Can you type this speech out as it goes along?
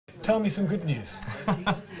tell me some good news.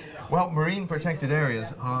 Well, marine protected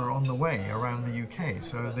areas are on the way around the UK.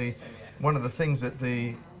 So one of the things that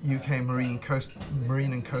the UK Marine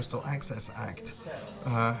and Coastal Access Act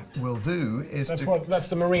will do is that's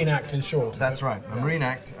the Marine Act in short. That's right, the Marine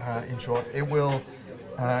Act in short. It will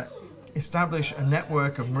establish a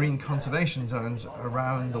network of marine conservation zones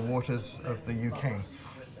around the waters of the UK.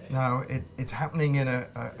 Now, it's happening in a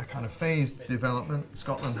kind of phased development.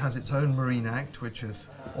 Scotland has its own Marine Act, which has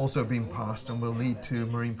also been passed and will lead to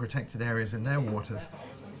marine protected areas in their waters.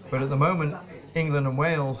 But at the moment, England and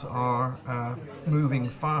Wales are moving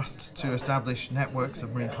fast to establish networks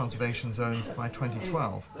of marine conservation zones by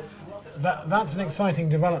 2012. That's an exciting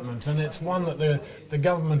development, and it's one that the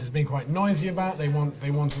government has been quite noisy about. They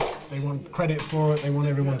want credit for it. They want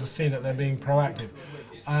everyone to see that they're being proactive.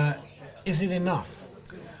 Is it enough?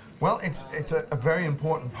 Well, it's a very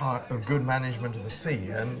important part of good management of the sea,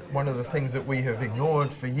 and one of the things that we have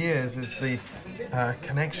ignored for years is the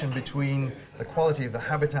connection between the quality of the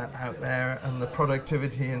habitat out there and the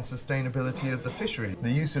productivity and sustainability of the fishery.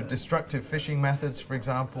 The use of destructive fishing methods, for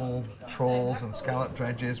example, trawls and scallop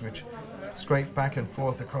dredges, which scrape back and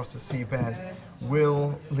forth across the seabed,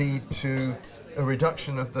 will lead to a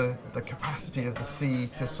reduction of the capacity of the sea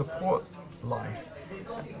to support life.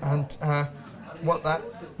 And what that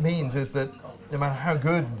means is that no matter how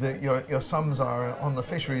good your sums are on the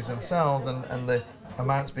fisheries themselves and the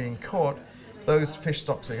amounts being caught, those fish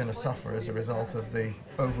stocks are going to suffer as a result of the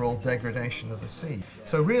overall degradation of the sea.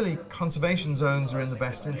 So really, conservation zones are in the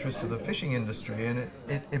best interest of the fishing industry, and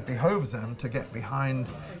it behoves them to get behind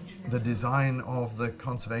the design of the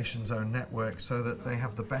conservation zone network so that they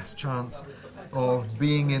have the best chance of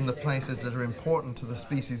being in the places that are important to the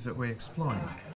species that we exploit.